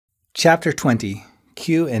Chapter 20,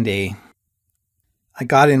 Q&A. I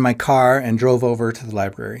got in my car and drove over to the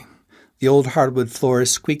library. The old hardwood floors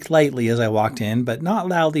squeaked lightly as I walked in, but not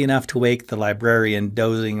loudly enough to wake the librarian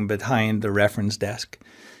dozing behind the reference desk.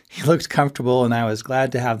 He looked comfortable, and I was glad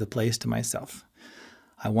to have the place to myself.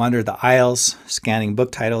 I wandered the aisles, scanning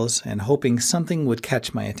book titles and hoping something would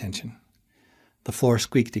catch my attention. The floor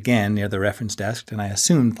squeaked again near the reference desk, and I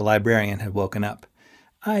assumed the librarian had woken up.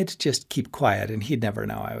 I'd just keep quiet, and he'd never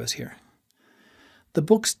know I was here. The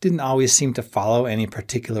books didn't always seem to follow any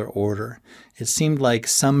particular order. It seemed like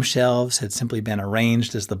some shelves had simply been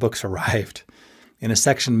arranged as the books arrived. In a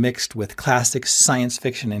section mixed with classics, science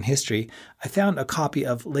fiction, and history, I found a copy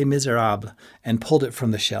of Les Miserables and pulled it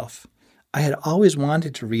from the shelf. I had always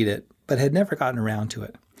wanted to read it, but had never gotten around to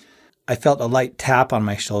it. I felt a light tap on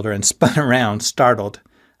my shoulder and spun around, startled.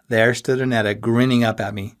 There stood Annetta, grinning up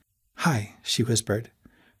at me. "Hi," she whispered.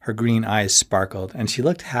 Her green eyes sparkled, and she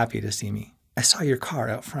looked happy to see me. "I saw your car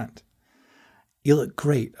out front." "You look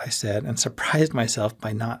great," I said, and surprised myself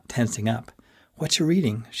by not tensing up. "What you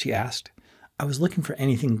reading?" she asked. "I was looking for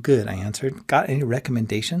anything good," I answered. "Got any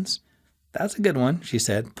recommendations?" "That's a good one," she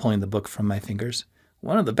said, pulling the book from my fingers.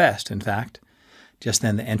 "One of the best, in fact." Just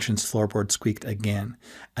then the entrance floorboard squeaked again.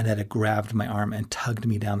 Annetta grabbed my arm and tugged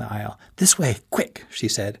me down the aisle. "This way, quick," she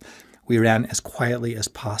said. We ran as quietly as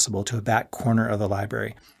possible to a back corner of the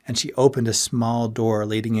library, and she opened a small door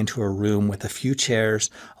leading into a room with a few chairs,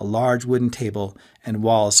 a large wooden table, and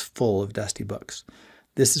walls full of dusty books.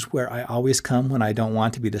 "This is where I always come when I don't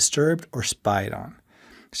want to be disturbed or spied on."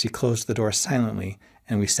 She closed the door silently,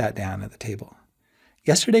 and we sat down at the table.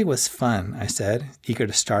 "Yesterday was fun," I said, eager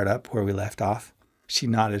to start up where we left off. She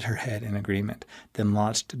nodded her head in agreement, then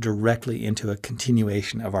launched directly into a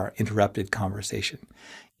continuation of our interrupted conversation.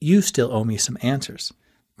 "You still owe me some answers.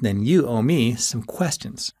 Then you owe me some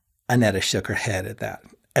questions." Annetta shook her head at that.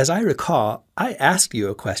 "As I recall, I asked you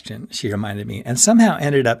a question," she reminded me, "and somehow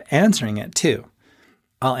ended up answering it too."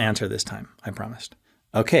 "I'll answer this time," I promised.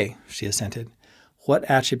 "Okay," she assented. "What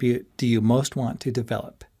attribute do you most want to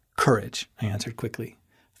develop?" "Courage," I answered quickly.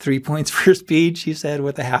 3 points for speed, she said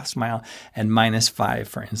with a half smile, and -5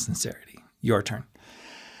 for insincerity. "Your turn."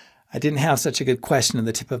 I didn't have such a good question at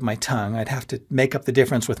the tip of my tongue. I'd have to make up the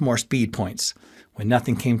difference with more speed points. When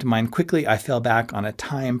nothing came to mind quickly, I fell back on a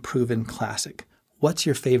time-proven classic. "What's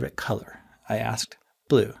your favorite color?" I asked.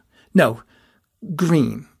 "Blue." "No,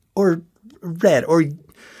 green, or red, or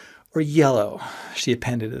yellow," she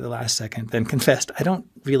appended at the last second, then confessed, "I don't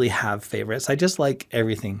really have favorites. I just like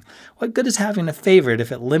everything. What good is having a favorite if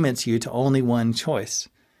it limits you to only one choice?"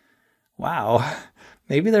 Wow.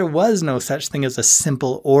 Maybe there was no such thing as a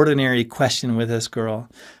simple, ordinary question with this girl.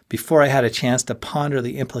 Before I had a chance to ponder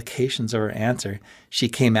the implications of her answer, she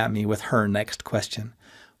came at me with her next question.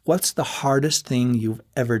 "What's the hardest thing you've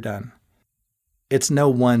ever done?" It's no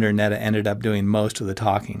wonder Netta ended up doing most of the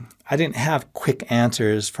talking. I didn't have quick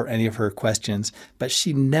answers for any of her questions, but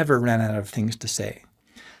she never ran out of things to say.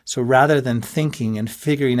 So rather than thinking and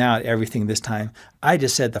figuring out everything this time, I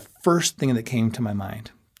just said the first thing that came to my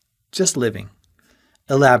mind. "Just living."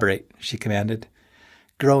 "Elaborate," she commanded.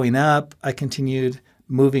 "Growing up," I continued,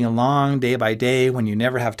 "moving along day by day when you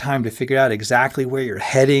never have time to figure out exactly where you're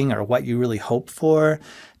heading or what you really hope for,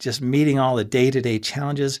 just meeting all the day-to-day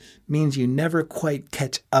challenges means you never quite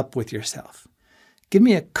catch up with yourself." "Give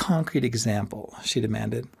me a concrete example," she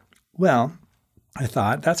demanded. "Well," I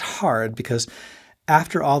thought, "that's hard because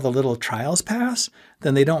after all the little trials pass,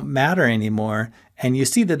 then they don't matter anymore, and you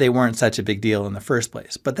see that they weren't such a big deal in the first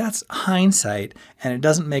place. But that's hindsight, and it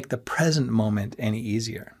doesn't make the present moment any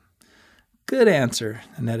easier." "Good answer,"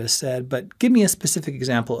 Annetta said, "but give me a specific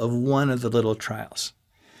example of one of the little trials."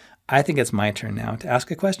 "I think it's my turn now to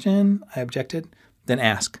ask a question," I objected. "Then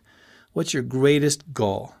ask. What's your greatest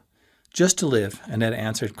goal?" "Just to live," Annetta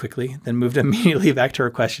answered quickly, then moved immediately back to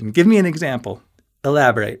her question. "Give me an example."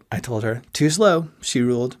 "Elaborate," I told her. "Too slow," she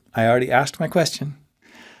ruled. "I already asked my question."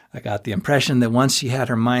 I got the impression that once she had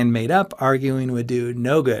her mind made up, arguing would do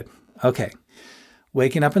no good. "Okay.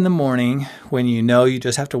 Waking up in the morning when you know you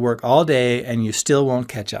just have to work all day and you still won't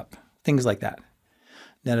catch up. Things like that."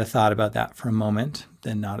 Netta thought about that for a moment,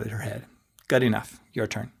 then nodded her head. "Good enough. Your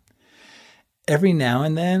turn." Every now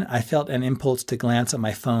and then, I felt an impulse to glance at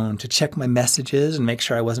my phone, to check my messages and make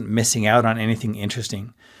sure I wasn't missing out on anything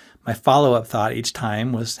interesting. My follow-up thought each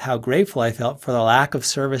time was how grateful I felt for the lack of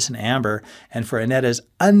service in Amber and for Annetta's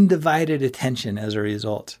undivided attention as a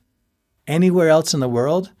result. Anywhere else in the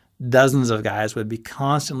world, dozens of guys would be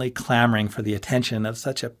constantly clamoring for the attention of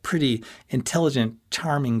such a pretty, intelligent,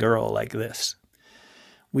 charming girl like this.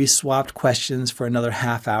 We swapped questions for another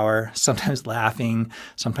half hour, sometimes laughing,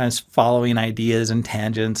 sometimes following ideas and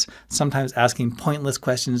tangents, sometimes asking pointless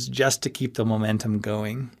questions just to keep the momentum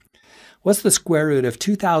going. What's the square root of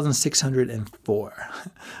 2,604?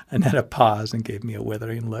 Annetta paused and gave me a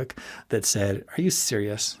withering look that said, "Are you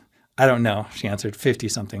serious?" "I don't know," she answered,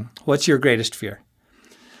 50-something. "What's your greatest fear?"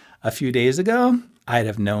 A few days ago, I'd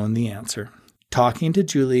have known the answer. Talking to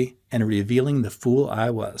Julie and revealing the fool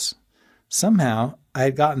I was. Somehow, I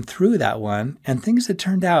had gotten through that one, and things had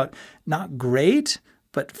turned out not great,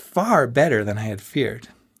 but far better than I had feared.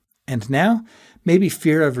 And now, maybe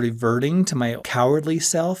fear of reverting to my cowardly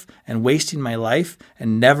self and wasting my life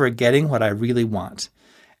and never getting what I really want.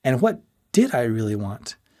 And what did I really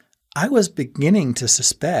want? I was beginning to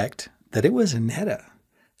suspect that it was Annetta.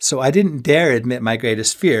 So I didn't dare admit my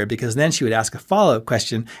greatest fear because then she would ask a follow-up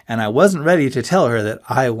question and I wasn't ready to tell her that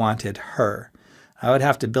I wanted her. I would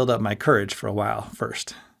have to build up my courage for a while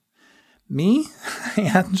first. "Me?" I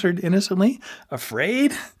answered innocently.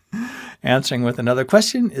 "Afraid?" Answering with another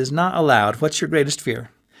question is not allowed. "What's your greatest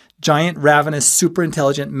fear?" "Giant, ravenous,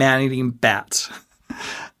 super-intelligent, man-eating bats."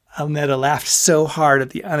 Annetta laughed so hard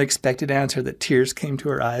at the unexpected answer that tears came to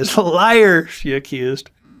her eyes. "Liar," she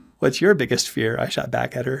accused. "What's your biggest fear?" I shot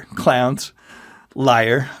back at her. "Clowns."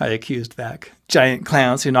 "Liar," I accused back. "Giant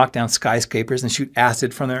clowns who knock down skyscrapers and shoot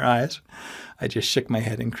acid from their eyes." I just shook my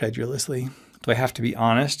head incredulously. "Do I have to be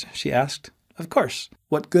honest?" she asked. "Of course.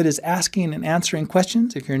 What good is asking and answering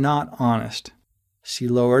questions if you're not honest?" She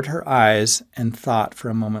lowered her eyes and thought for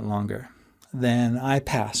a moment longer. "Then I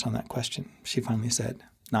pass on that question," she finally said.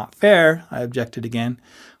 "Not fair," I objected again.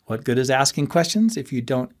 "What good is asking questions if you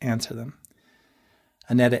don't answer them?"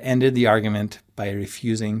 Annetta ended the argument by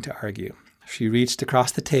refusing to argue. She reached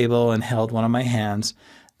across the table and held one of my hands,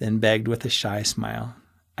 then begged with a shy smile,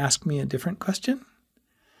 "Ask me a different question?"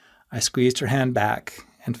 I squeezed her hand back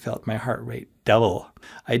and felt my heart rate double.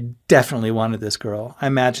 I definitely wanted this girl. I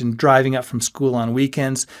imagined driving up from school on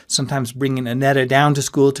weekends, sometimes bringing Annetta down to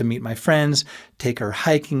school to meet my friends, take her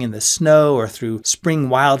hiking in the snow or through spring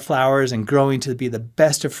wildflowers and growing to be the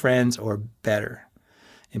best of friends or better.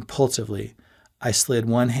 Impulsively, I slid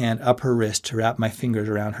one hand up her wrist to wrap my fingers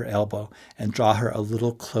around her elbow and draw her a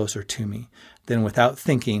little closer to me, then without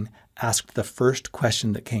thinking, asked the first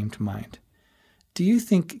question that came to mind. "Do you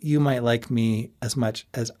think you might like me as much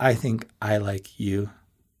as I think I like you?"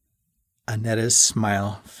 Annetta's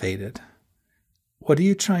smile faded. "What are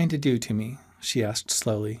you trying to do to me?" she asked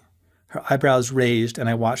slowly. Her eyebrows raised, and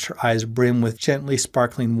I watched her eyes brim with gently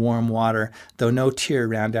sparkling warm water, though no tear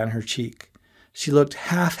ran down her cheek. She looked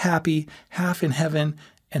half happy, half in heaven,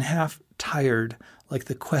 and half tired, like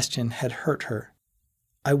the question had hurt her.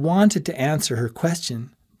 I wanted to answer her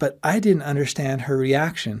question, but I didn't understand her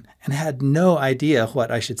reaction and had no idea what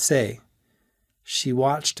I should say. She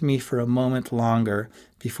watched me for a moment longer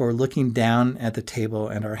before looking down at the table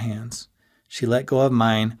and our hands. She let go of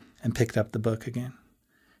mine and picked up the book again.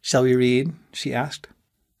 "Shall we read?" she asked.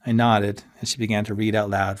 I nodded, and she began to read out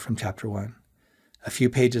loud from chapter 1. A few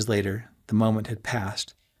pages later, the moment had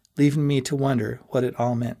passed, leaving me to wonder what it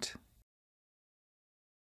all meant.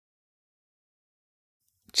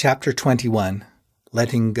 Chapter 21.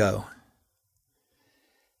 Letting Go.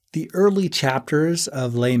 The early chapters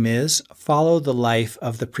of Les Mis follow the life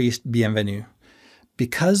of the priest Bienvenu.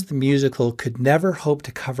 Because the musical could never hope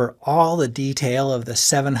to cover all the detail of the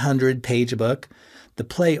 700-page book, the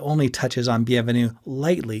play only touches on Bienvenu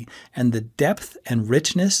lightly, and the depth and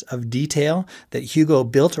richness of detail that Hugo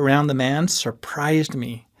built around the man surprised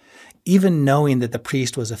me. Even knowing that the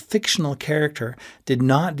priest was a fictional character did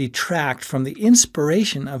not detract from the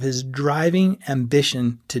inspiration of his driving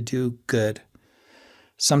ambition to do good.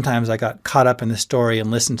 Sometimes I got caught up in the story and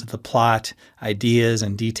listened to the plot, ideas,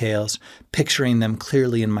 and details, picturing them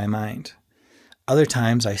clearly in my mind. Other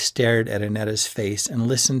times I stared at Annetta's face and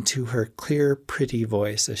listened to her clear, pretty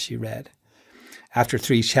voice as she read. After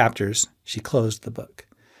 3 chapters, she closed the book.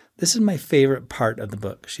 "This is my favorite part of the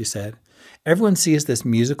book," she said. "Everyone sees this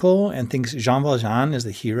musical and thinks Jean Valjean is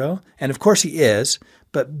the hero, and of course he is,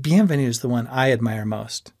 but Bienvenu is the one I admire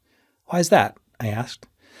most." "Why is that?" I asked.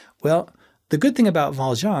 "Well, the good thing about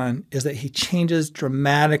Valjean is that he changes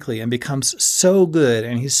dramatically and becomes so good,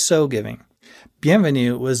 and he's so giving.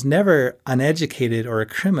 Bienvenu was never uneducated or a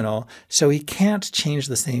criminal, so he can't change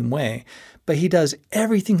the same way, but he does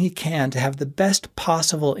everything he can to have the best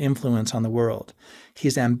possible influence on the world.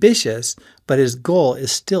 He's ambitious, but his goal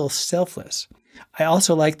is still selfless. I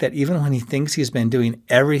also like that even when he thinks he's been doing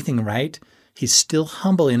everything right, he's still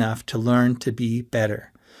humble enough to learn to be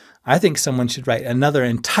better. I think someone should write another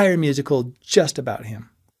entire musical just about him."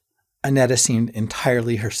 Annetta seemed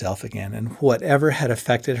entirely herself again, and whatever had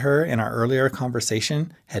affected her in our earlier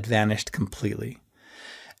conversation had vanished completely.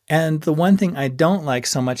 And the one thing I don't like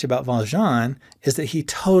so much about Valjean is that he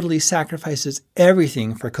totally sacrifices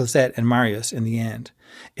everything for Cosette and Marius in the end.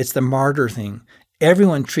 It's the martyr thing.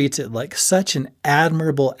 Everyone treats it like such an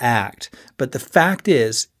admirable act, but the fact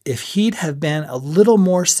is, if he'd have been a little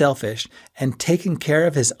more selfish and taken care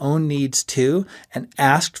of his own needs too, and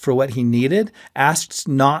asked for what he needed, asked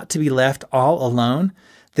not to be left all alone,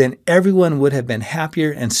 then everyone would have been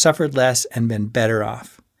happier and suffered less and been better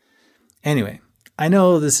off. Anyway, I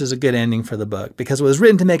know this is a good ending for the book because it was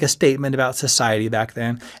written to make a statement about society back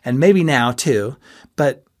then, and maybe now too,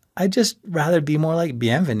 but I'd just rather be more like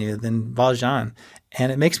Bienvenue than Valjean,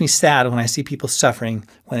 and it makes me sad when I see people suffering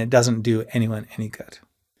when it doesn't do anyone any good.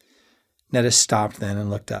 Netta stopped then and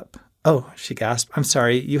looked up. "Oh," she gasped, "I'm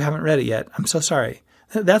sorry, you haven't read it yet. I'm so sorry."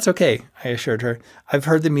 "That's okay," I assured her. "I've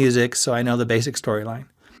heard the music, so I know the basic storyline."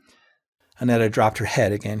 Annetta dropped her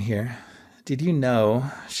head again here. "Did you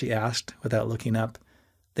know," she asked without looking up,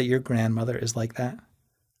 "that your grandmother is like that?"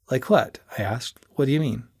 "Like what?" I asked. "What do you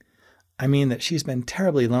mean?" "I mean that she's been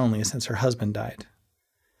terribly lonely since her husband died."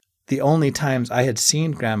 The only times I had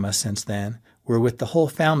seen Grandma since then were with the whole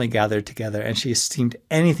family gathered together, and she seemed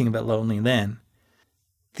anything but lonely then.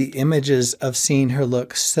 The images of seeing her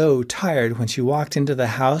look so tired when she walked into the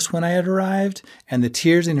house when I had arrived, and the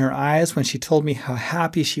tears in her eyes when she told me how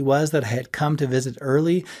happy she was that I had come to visit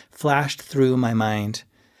early, flashed through my mind.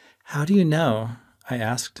 "How do you know?" I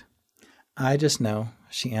asked. "I just know,"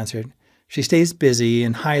 she answered. "She stays busy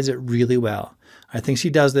and hides it really well. I think she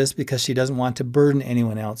does this because she doesn't want to burden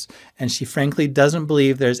anyone else, and she frankly doesn't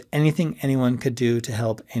believe there's anything anyone could do to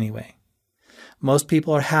help anyway. Most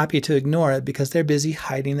people are happy to ignore it because they're busy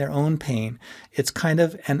hiding their own pain. It's kind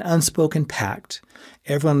of an unspoken pact.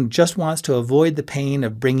 Everyone just wants to avoid the pain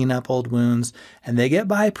of bringing up old wounds, and they get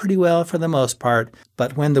by pretty well for the most part,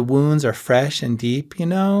 but when the wounds are fresh and deep,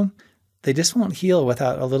 they just won't heal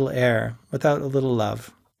without a little air, without a little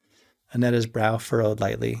love." Annetta's brow furrowed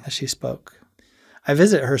lightly as she spoke. "I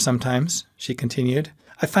visit her sometimes," she continued.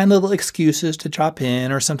 "I find little excuses to drop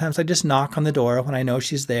in, or sometimes I just knock on the door when I know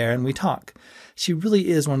she's there and we talk. She really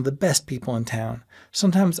is one of the best people in town.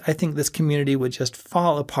 Sometimes I think this community would just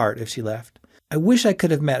fall apart if she left. I wish I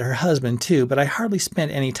could have met her husband too, but I hardly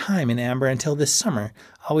spent any time in Amber until this summer,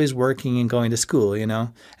 always working and going to school,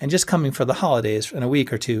 and just coming for the holidays in a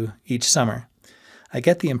week or two each summer. I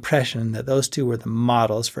get the impression that those two were the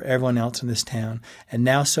models for everyone else in this town, and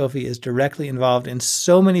now Sophie is directly involved in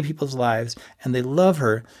so many people's lives, and they love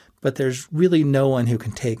her, but there's really no one who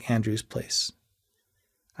can take Andrew's place."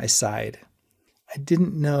 I sighed. I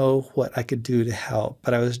didn't know what I could do to help,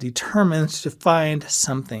 but I was determined to find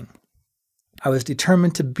something. I was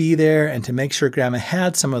determined to be there and to make sure Grandma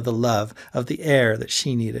had some of the love, of the air that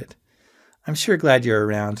she needed. "I'm sure glad you're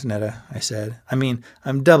around, Netta," I said.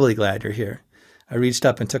 I'm doubly glad you're here." I reached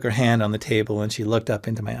up and took her hand on the table, and she looked up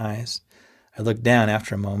into my eyes. I looked down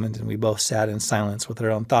after a moment, and we both sat in silence with our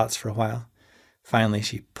own thoughts for a while. Finally,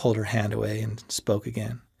 she pulled her hand away and spoke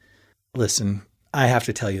again. "Listen, I have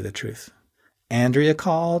to tell you the truth. Andrea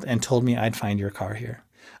called and told me I'd find your car here.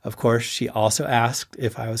 Of course, she also asked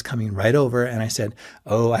if I was coming right over, and I said,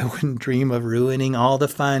 oh, I wouldn't dream of ruining all the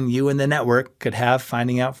fun you and the network could have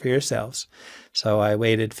finding out for yourselves. So I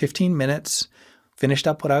waited 15 minutes, finished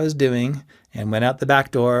up what I was doing, and went out the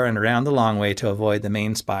back door and around the long way to avoid the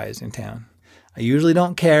main spies in town. I usually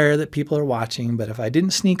don't care that people are watching, but if I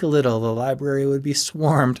didn't sneak a little, the library would be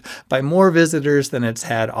swarmed by more visitors than it's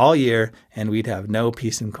had all year, and we'd have no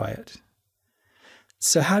peace and quiet."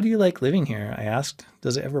 "So how do you like living here?" I asked.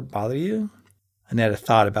 "Does it ever bother you?" Annetta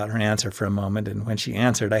thought about her answer for a moment, and when she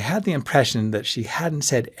answered, I had the impression that she hadn't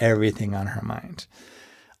said everything on her mind.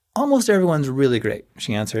 "Almost everyone's really great,"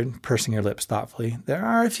 she answered, pursing her lips thoughtfully. "There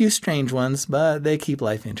are a few strange ones, but they keep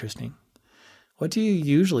life interesting." "What do you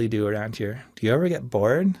usually do around here? Do you ever get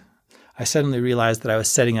bored?" I suddenly realized that I was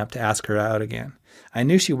setting up to ask her out again. I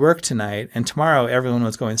knew she worked tonight, and tomorrow everyone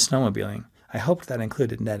was going snowmobiling. I hoped that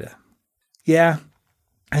included Netta. "Yeah,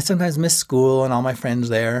 I sometimes miss school and all my friends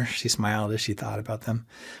there," she smiled as she thought about them.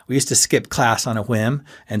 "We used to skip class on a whim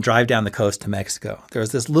and drive down the coast to Mexico. There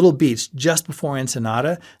was this little beach just before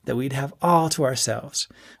Ensenada that we'd have all to ourselves.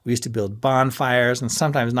 We used to build bonfires and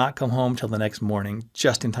sometimes not come home till the next morning,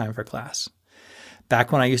 just in time for class.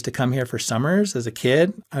 Back when I used to come here for summers as a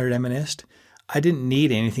kid," I reminisced, "I didn't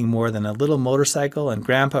need anything more than a little motorcycle and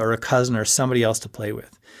Grandpa or a cousin or somebody else to play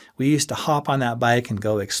with. We used to hop on that bike and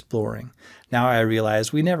go exploring. Now I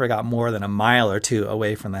realize we never got more than a mile or two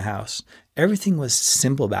away from the house. Everything was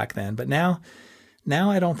simple back then, but now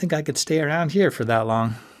I don't think I could stay around here for that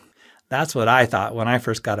long." That's what I thought when I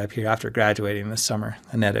first got up here after graduating this summer,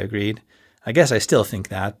 Annetta agreed. I guess I still think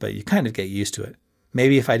that, but you kind of get used to it.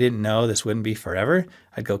 Maybe if I didn't know this wouldn't be forever,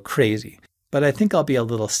 I'd go crazy. But I think I'll be a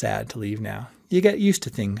little sad to leave now. You get used to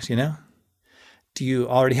things, you know? Do you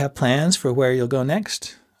already have plans for where you'll go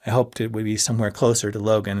next? I hoped it would be somewhere closer to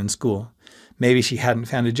Logan and school. Maybe she hadn't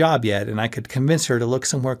found a job yet, and I could convince her to look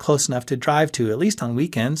somewhere close enough to drive to, at least on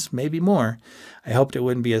weekends, maybe more. I hoped it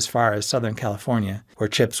wouldn't be as far as Southern California, where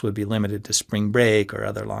trips would be limited to spring break or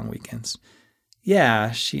other long weekends.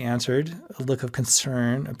 Yeah, she answered, a look of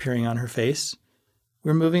concern appearing on her face.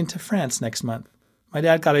 We're moving to France next month. My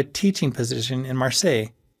dad got a teaching position in Marseille.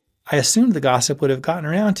 I assumed the gossip would have gotten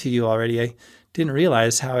around to you already. I didn't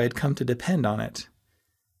realize how I had come to depend on it.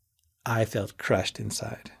 I felt crushed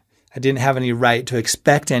inside. I didn't have any right to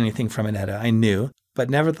expect anything from Annetta, I knew, but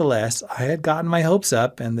nevertheless, I had gotten my hopes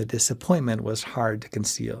up and the disappointment was hard to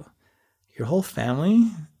conceal. Your whole family?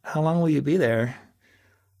 How long will you be there?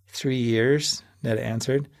 3 years, Netta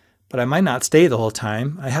answered, but I might not stay the whole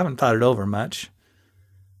time. I haven't thought it over much.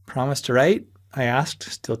 Promise to write? I asked,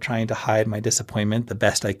 still trying to hide my disappointment the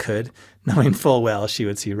best I could, knowing full well she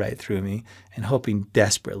would see right through me and hoping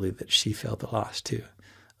desperately that she felt the loss too.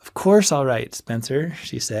 Of course I'll write, Spencer,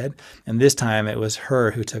 she said, and this time it was her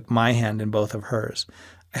who took my hand in both of hers.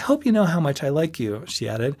 I hope you know how much I like you, she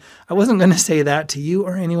added. I wasn't going to say that to you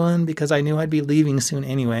or anyone because I knew I'd be leaving soon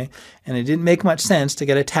anyway, and it didn't make much sense to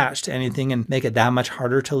get attached to anything and make it that much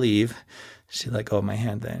harder to leave. She let go of my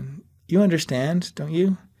hand then. You understand, don't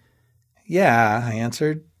you? Yeah, I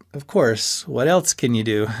answered. Of course. What else can you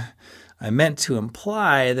do? I meant to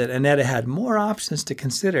imply that Annetta had more options to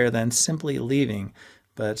consider than simply leaving,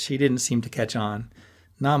 but she didn't seem to catch on.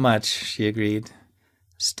 Not much, she agreed.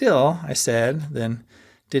 Still, I said, then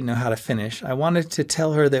didn't know how to finish. I wanted to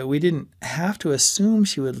tell her that we didn't have to assume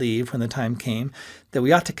she would leave when the time came, that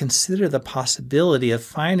we ought to consider the possibility of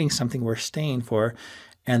finding something worth staying for,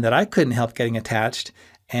 and that I couldn't help getting attached,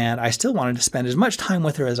 and I still wanted to spend as much time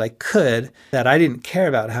with her as I could, that I didn't care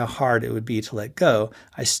about how hard it would be to let go.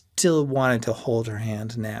 I still wanted to hold her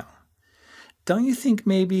hand now. Don't you think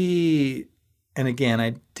maybe... And again,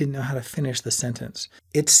 I didn't know how to finish the sentence.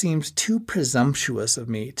 It seemed too presumptuous of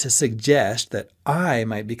me to suggest that I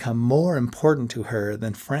might become more important to her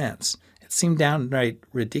than France. It seemed downright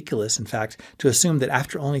ridiculous, in fact, to assume that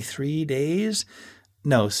after only 3 days...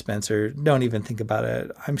 No, Spencer, don't even think about it.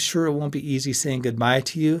 I'm sure it won't be easy saying goodbye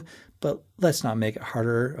to you, but let's not make it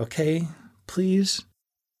harder, okay? Please?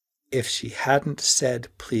 If she hadn't said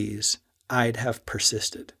please, I'd have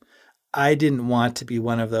persisted. I didn't want to be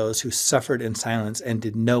one of those who suffered in silence and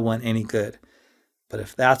did no one any good. But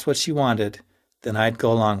if that's what she wanted, then I'd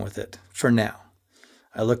go along with it, for now.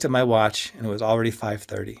 I looked at my watch, and it was already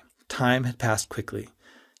 5:30. Time had passed quickly.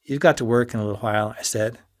 You've got to work in a little while, I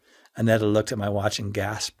said. Annetta looked at my watch and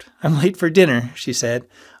gasped. I'm late for dinner, she said.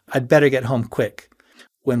 I'd better get home quick.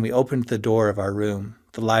 When we opened the door of our room,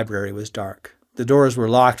 the library was dark. The doors were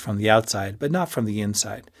locked from the outside, but not from the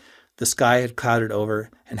inside. The sky had clouded over,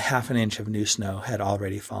 and half an inch of new snow had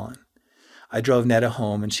already fallen. I drove Netta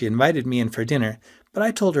home, and she invited me in for dinner, but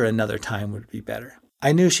I told her another time would be better.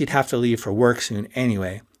 I knew she'd have to leave for work soon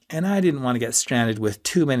anyway, and I didn't want to get stranded with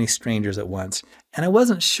too many strangers at once, and I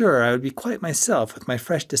wasn't sure I would be quite myself with my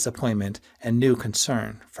fresh disappointment and new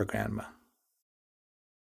concern for Grandma.